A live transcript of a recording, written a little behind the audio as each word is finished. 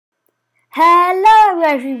Hello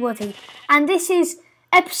everybody, and this is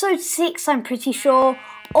episode 6, I'm pretty sure,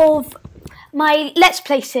 of my Let's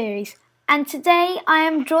Play series. And today I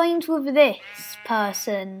am joined with this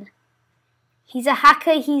person. He's a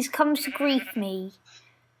hacker, he's come to grief me.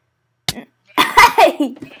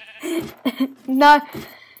 Hey! No,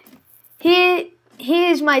 he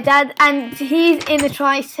is my dad, and he's in the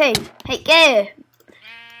Tri-C. Hey, get here.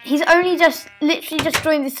 He's only literally just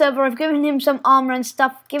joined the server. I've given him some armor and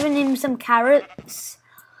stuff, given him some carrots.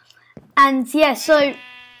 And yeah, so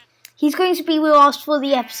he's going to be with us for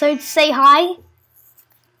the episode. Say hi.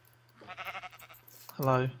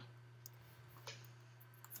 Hello.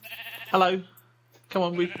 Hello. Come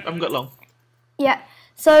on, we haven't got long. Yeah,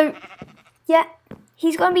 so yeah,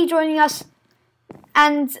 he's going to be joining us.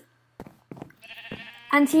 And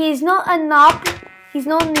he is not a nub. He's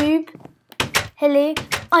not a noob. Hello.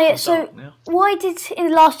 Oh yeah, so what I did in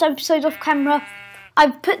the last episode off camera,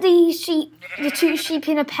 I put the two sheep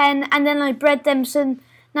in a pen, and then I bred them some.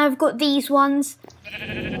 Now I've got these ones,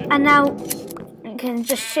 and now I can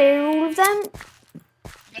just share all of them.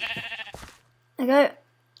 There you go.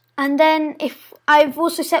 And then if I've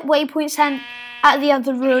also set waypoints at the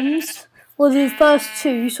other rooms, well the first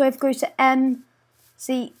two, so if I go to M,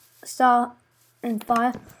 C, start, and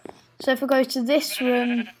fire. So if I go to this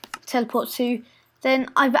room, teleport to. Then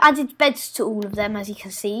I've added beds to all of them, as you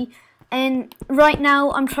can see. And right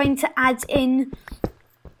now I'm trying to add in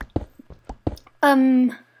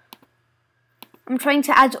I'm trying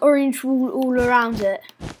to add orange wool all around it.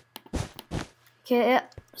 Okay,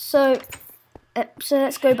 so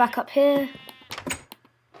let's go back up here.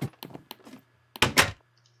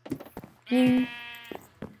 And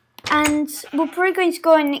we're probably going to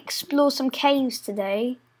go and explore some caves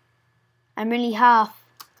today. I'm really half.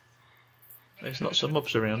 There's lots of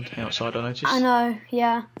mobs around outside, I noticed. I know,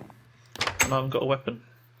 yeah. And I haven't got a weapon.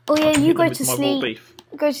 Oh yeah, you go to sleep.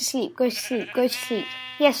 Go to sleep, go to sleep, go to sleep.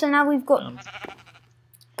 Yeah, so now we've got...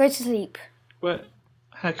 go to sleep. Where?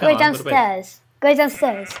 How come go downstairs. Go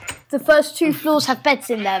downstairs. The first 2 floors have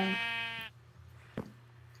beds in them.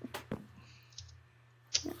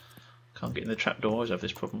 Can't get in the trapdoor, I always have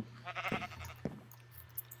this problem.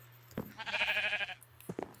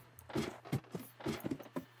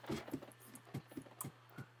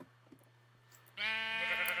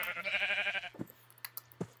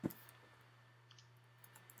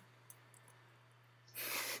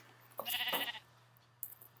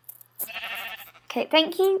 Okay,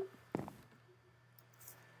 thank you.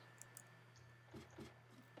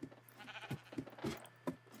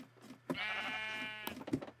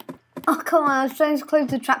 Oh, come on, I was trying to close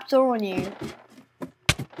the trapdoor on you.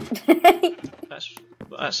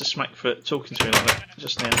 That's a smack for talking to me like that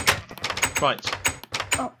just now. Right.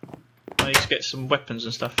 Oh. I need to get some weapons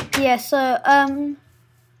and stuff. Yeah, so,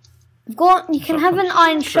 you can have an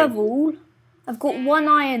iron shovel. I've got 1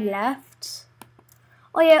 iron left.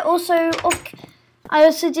 Oh yeah, also, I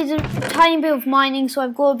also did a tiny bit of mining, so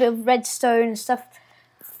I've got a bit of redstone and stuff.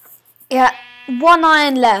 Yeah, 1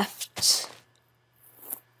 iron left.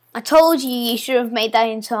 I told you should have made that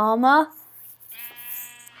into armor.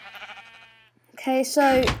 Okay,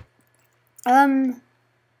 so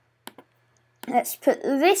let's put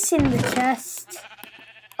this in the chest.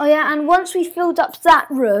 Oh yeah, and once we filled up that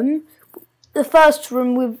room, the first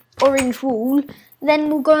room with orange wool, then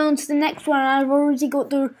we'll go on to the next one. I've already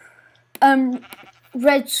got the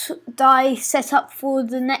red dye set up for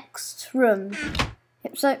the next room.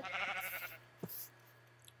 Yep, so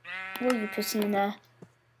what are you putting in there?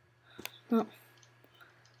 Oh.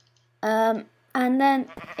 And then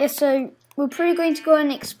yeah, so we're probably going to go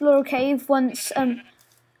and explore a cave once the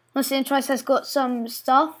Enterprise has got some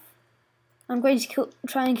stuff. I'm going to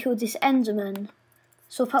try and kill this Enderman.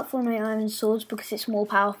 Swap out for my iron swords because it's more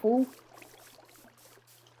powerful.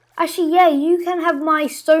 Actually, yeah, you can have my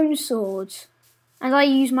stone sword, and I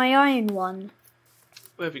use my iron one.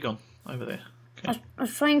 Where have you gone? Over there. Okay. I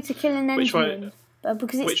was trying to kill an Enderman, but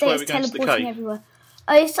because it's teleporting everywhere.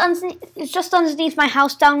 It's just underneath my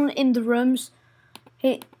house, down in the rooms.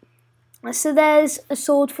 So there's a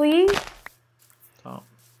sword for you. Oh.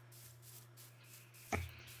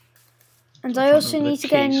 And I also need to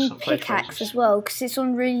get a new pickaxe as well, because it's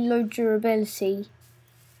on really low durability.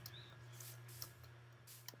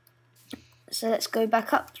 So let's go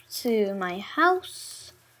back up to my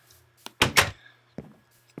house.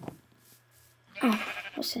 Oh,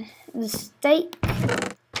 what's it? The steak.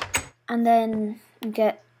 And then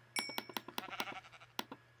get...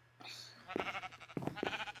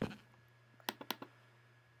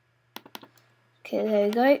 Okay, there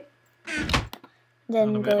we go.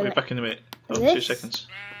 Then I'll be back in a minute. Oh, 2 seconds.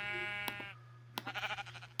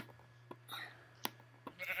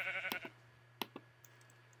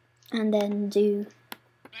 And then do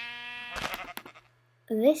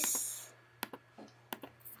this.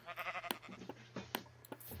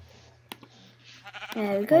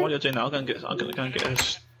 There we go. While you're doing that, I'm going to go and get a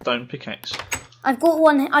stone pickaxe. I've got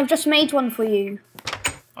one. I've just made one for you.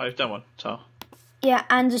 Oh, you've done one, Tar. Yeah,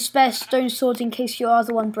 and a spare stone sword in case your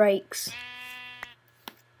other one breaks.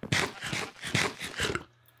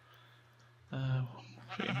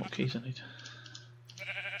 Forgetting what keys I need.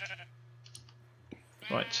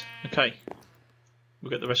 Right, okay. We'll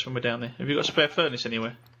get the rest when we're down there. Have you got a spare furnace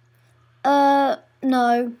anywhere? No.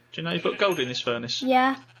 Do you know you've got gold in this furnace?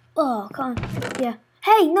 Yeah. Oh, can't. Yeah.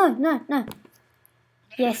 Hey, no.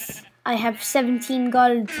 Yes, I have 17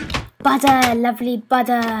 gold. Butter, lovely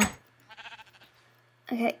butter.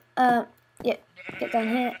 Okay, yeah, get down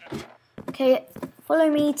here. Okay, follow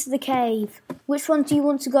me to the cave. Which one do you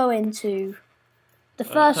want to go into? The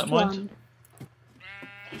first one.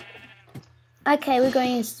 Okay, we're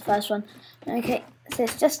going into the first one. Okay, so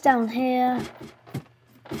it's just down here.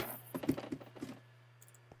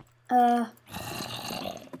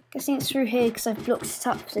 Guessing it's through here because I've blocked it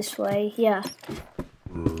up this way. Yeah.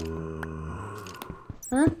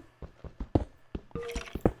 Huh?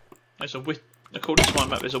 There's a witch. According to my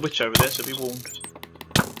map, there's a witch over there, so be warned.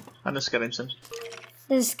 And a skeleton.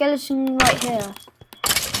 There's a skeleton right here.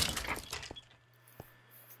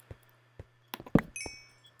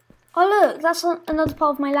 Oh look, that's another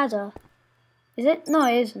part of my ladder. Is it? No,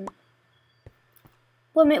 it isn't.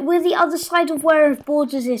 Wait a minute, we're the other side of where it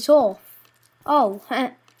borders it off. Oh,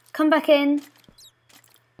 come back in.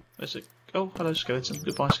 There's a... Oh, hello skeleton.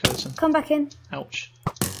 Goodbye skeleton. Come back in. Ouch.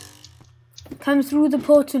 Come through the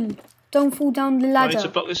portal. Don't fall down the I ladder. need to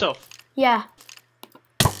block this off. Yeah.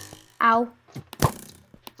 Ow.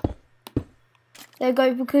 There we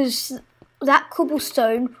go, because that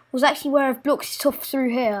cobblestone was actually where I've blocked it off through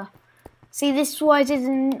here. See, this is what I did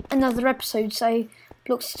in another episode, so I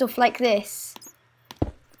blocked it off like this.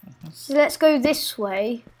 So let's go this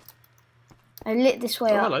way. I lit this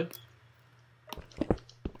way up. Hello.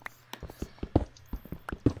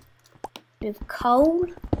 With coal.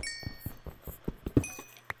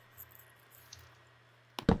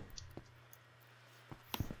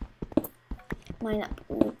 Mine up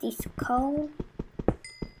all this coal.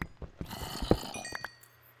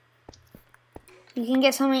 You can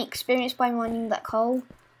get some experience by mining that coal.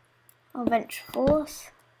 I'll venture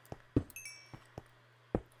forth.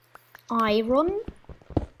 Iron.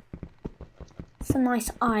 Some nice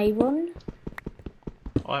iron.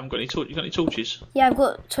 I haven't got any torches. You got any torches? Yeah, I've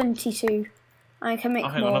got 22. I can make Oh,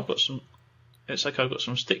 hang more. on, I've got some... It's okay, I've got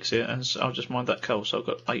some sticks here, and I'll just mine that coal, so I've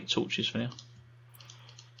got 8 torches for now.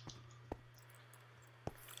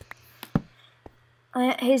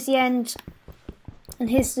 Here's the end. And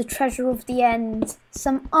here's the treasure of the end.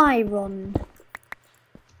 Some iron.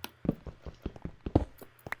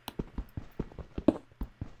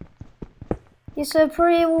 Yeah, so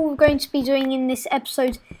probably what we're going to be doing in this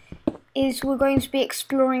episode is we're going to be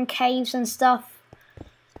exploring caves and stuff.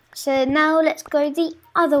 So now let's go the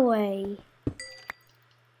other way.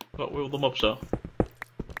 What, where all the mobs are?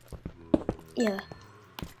 Yeah.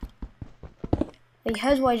 You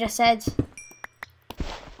heard what I just said.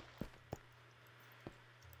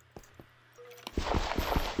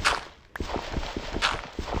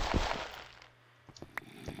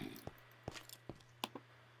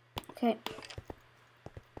 Okay.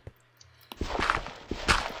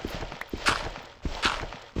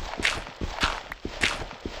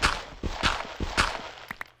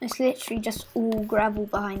 It's literally just all gravel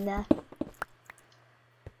behind there.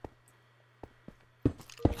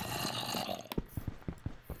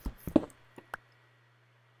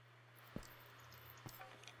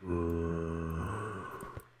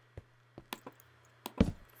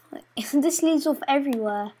 This leads off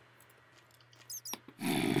everywhere.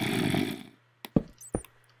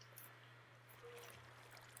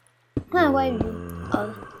 No, wait a minute.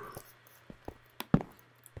 Oh.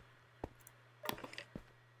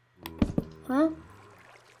 Huh?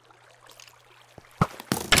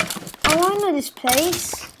 Oh, I know this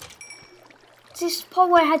place. This is part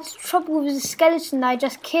where I had trouble with the skeleton that I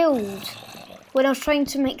just killed when I was trying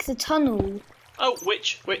to make the tunnel. Oh,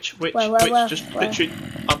 witch. Where? Just literally,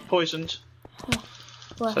 I'm poisoned.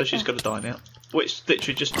 So she's got to die now. Witch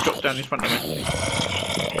literally just dropped down in front of me.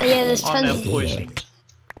 Oh, yeah, there's I'm tons. now poisoned.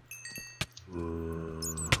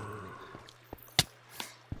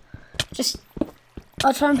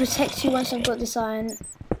 I'll try and protect you once I've got this iron.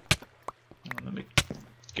 Let me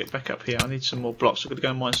get back up here. I need some more blocks. I've got to go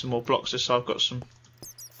and mine some more blocks just so I've got some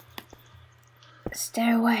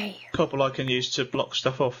Stay away. cobble I can use to block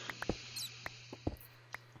stuff off.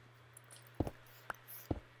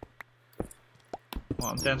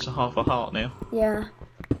 I'm down to half a heart now. Yeah.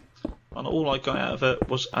 And all I got out of it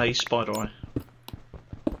was a spider eye.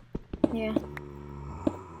 Yeah.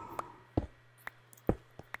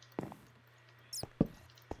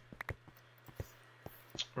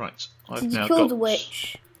 Right, I've Did you now kill got the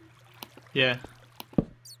witch? Yeah.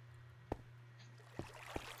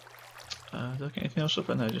 Did I get anything else up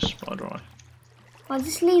in there? Just spider eye. Oh,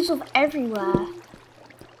 this leaves off everywhere.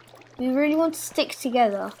 We really want to stick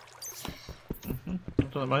together. I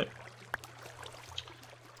don't know, mate.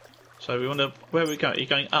 So we want to. Where are we going? Are you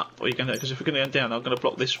going up or are you going down? Because if we're going to go down, I'm going to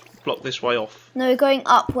block this way off. No, we're going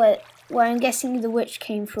up where I'm guessing the witch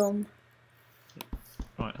came from.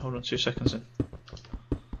 Right, hold on 2 seconds then.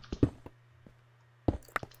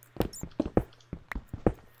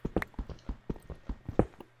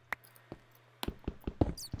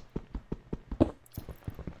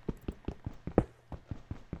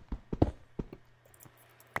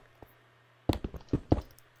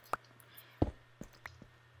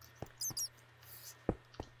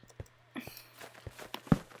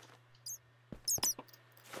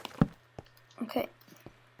 Okay.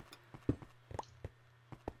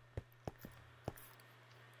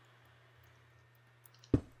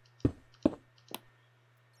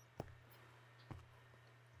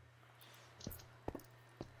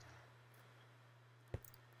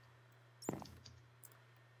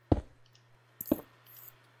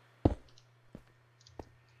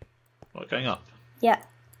 Right, going up. Yeah.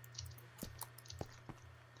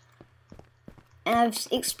 And I've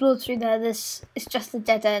explored through there. It's just a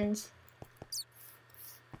dead end.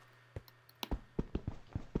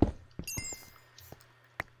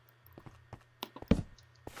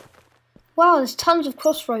 Wow, there's tons of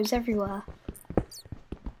crossroads everywhere.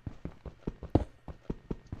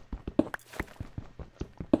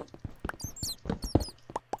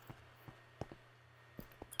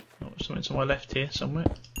 Oh, something to my left here somewhere.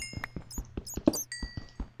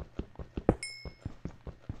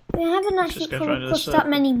 We haven't Let's actually just go come round in a across that circle.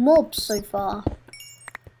 many mobs so far.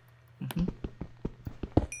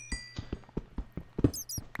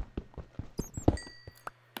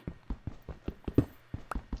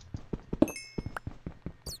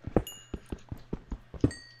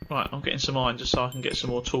 Right, I'm getting some iron just so I can get some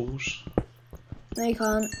more tools. No, you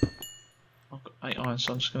can't. I've got 8 iron,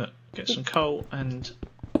 so I'm just going to get some coal and.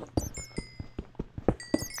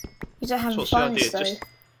 You don't have So a what's the furnace idea? though. Just-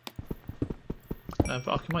 but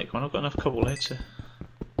I can make one. I've got enough cobble here to.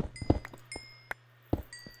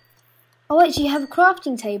 Oh wait, do you have a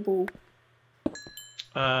crafting table?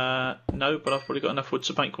 No, but I've probably got enough wood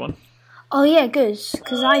to make one. Oh yeah, good,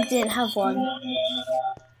 because I didn't have one.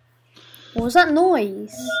 What was that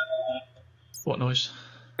noise? What noise?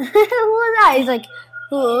 What was that? It's like...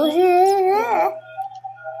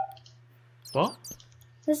 What?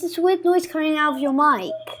 There's this weird noise coming out of your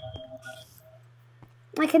mic.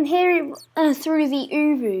 I can hear it through the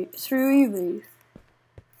Uvu.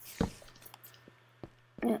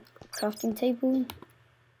 Yeah, crafting table.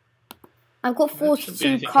 I've got There shouldn't be 42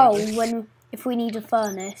 anything coal crafting. if we need a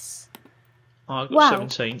furnace. I've got Wow.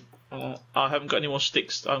 17. I haven't got any more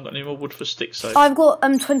sticks. I haven't got any more wood for sticks, though. I've got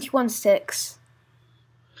 21 sticks.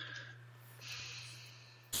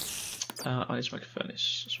 I need to make a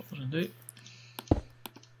furnace. That's what I'm going to do.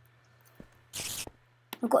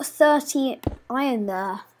 I've got 30 iron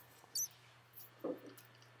there.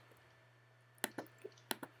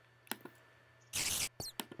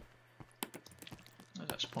 Oh,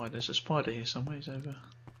 that spider. There's a spider here somewhere. He's over.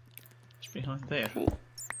 It's behind there. Okay.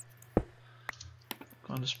 What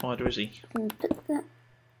kind of spider is he? And put that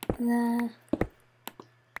there.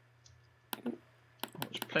 Oh,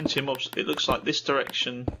 there's plenty of mobs. It looks like this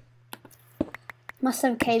direction. Must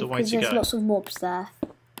have a cave the way because to there's go. lots of mobs there.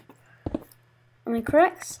 Am I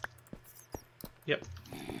correct? Yep.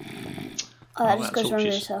 Oh, that Oh, just that's goes around in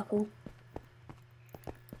a torches. circle.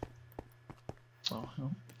 Oh, hang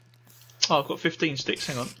on. Oh, I've got 15 sticks.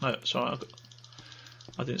 Hang on. No, sorry.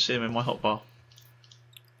 I didn't see them in my hotbar.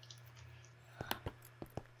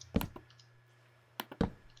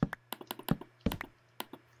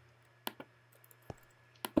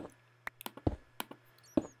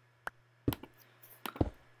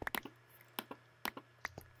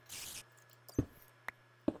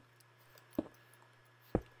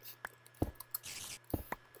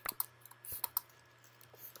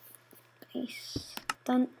 Nice.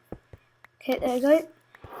 Done. Okay, there we go.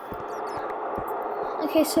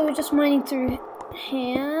 Okay, so we're just mining through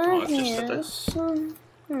here. Oh, I've just had Here's some.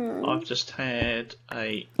 I've just had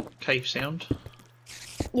a cave sound.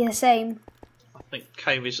 Yeah, same. I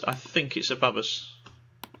think it's above us.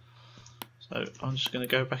 So I'm just going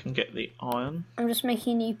to go back and get the iron. I'm just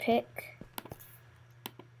making a new pick.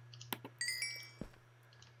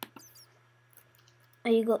 Oh,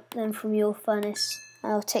 you got them from your furnace.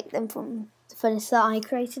 I'll take them from the furnace that I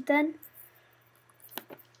created then.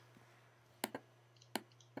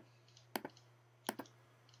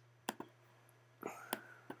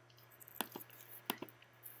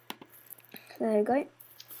 There we go.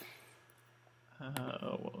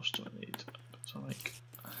 What else do I need? Something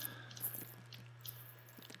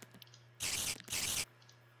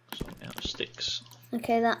out of sticks.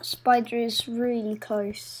 Okay, that spider is really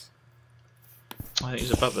close. I think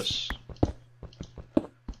he's above us.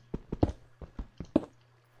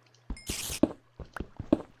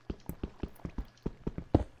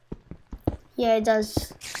 Yeah, it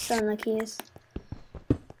does sound like he is.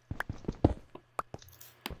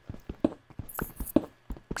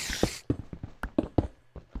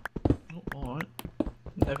 Oh, alright.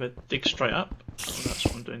 Never dig straight up. Oh, that's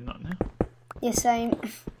what I'm doing right now. Yeah, same.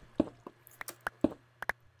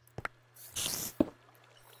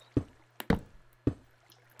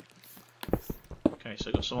 Okay, so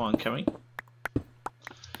I've got some iron coming.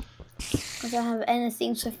 I don't have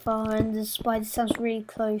anything so far, and the spider sounds really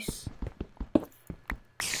close.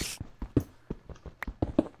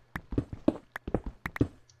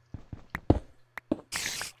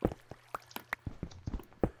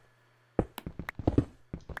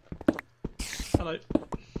 Hello.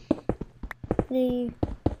 Hello.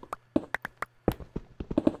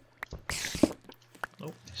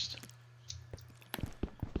 Oh, missed.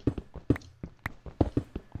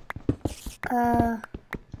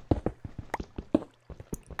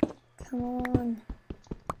 Come on.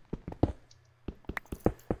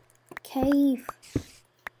 Cave.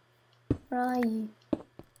 Where are you?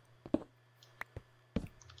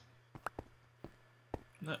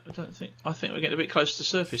 No, I don't think. I think we're getting a bit close to the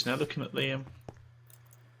surface now. Looking at the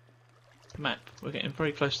map, we're getting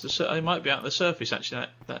very close to the surface. It might be out of the surface actually.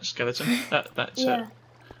 That skeleton. That's Yeah.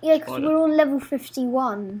 Yeah, because spider. we're on level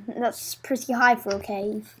 51. That's pretty high for a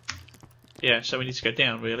cave. Yeah. So we need to go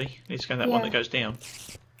down. Really, we need to go that one Yeah. that goes down.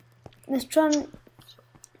 Let's try and...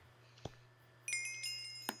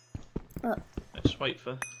 Let's wait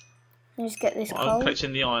for. Let's get this Well, I'm coal.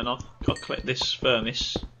 collecting the iron. I'll collect this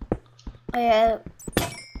furnace. Oh yeah.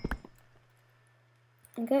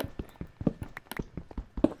 Okay.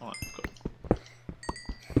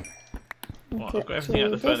 Right, I've got everything out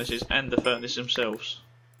of the this. furnaces and the furnaces themselves.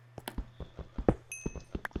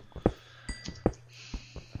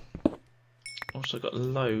 Also got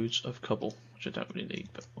loads of cobble, which I don't really need,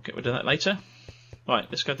 but we'll get rid of that later. Right,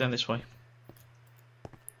 let's go down this way.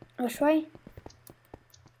 Which way?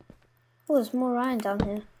 Oh, there's more iron down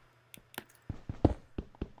here.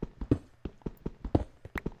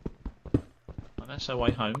 Right, that's our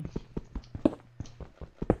way home.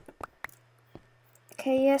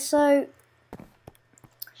 Okay, yeah, so...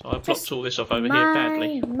 So I've blocked all this off over here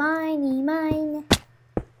badly. Mine.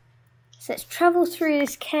 So let's travel through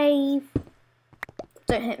this cave.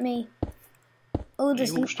 Don't hit me. Oh,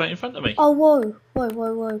 You're all straight in front of me. Oh,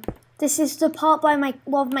 whoa. This is the part by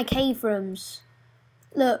one of my cave rooms.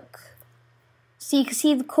 Look. So you can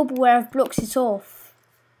see the cobble where I've blocked it off.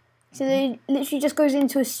 So it literally just goes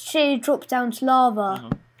into a sheer drop down to lava.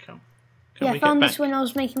 Can Yeah, we I found get this back? when I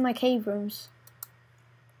was making my cave rooms.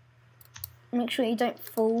 Make sure you don't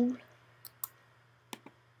fall.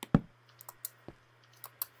 I'm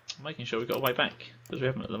making sure we've got a way back, because we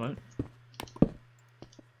haven't at the moment.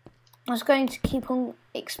 I was going to keep on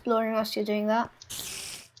exploring whilst you're doing that.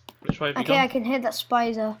 Which way have you Okay, I gone? can hear that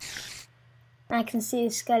spider. And I can see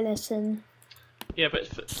a skeleton. Yeah, but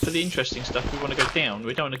for the interesting stuff, we want to go down.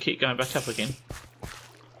 We don't want to keep going back up again.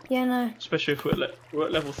 Yeah, no. Especially if we're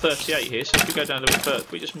at level 38 here, so if we go down level 30,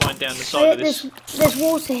 we just mine down the Oh, side yeah, of this. there's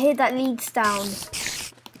water here that leads down.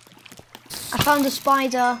 I found a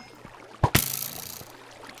spider.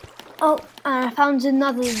 Oh, and I found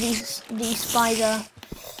another of these spider.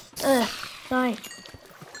 Ugh, sorry.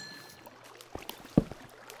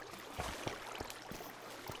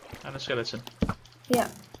 And a skeleton. Yeah.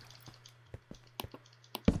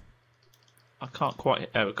 I can't quite.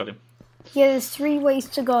 Oh, we got him. Yeah, there's 3 ways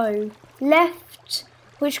to go. Left,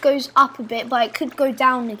 which goes up a bit, but it could go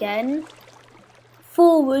down again.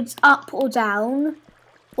 Forwards, up or down.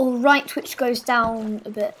 Or right, which goes down a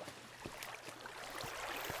bit.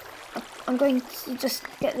 I'm going to just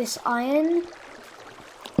get this iron.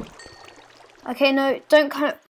 Okay, no, don't kind of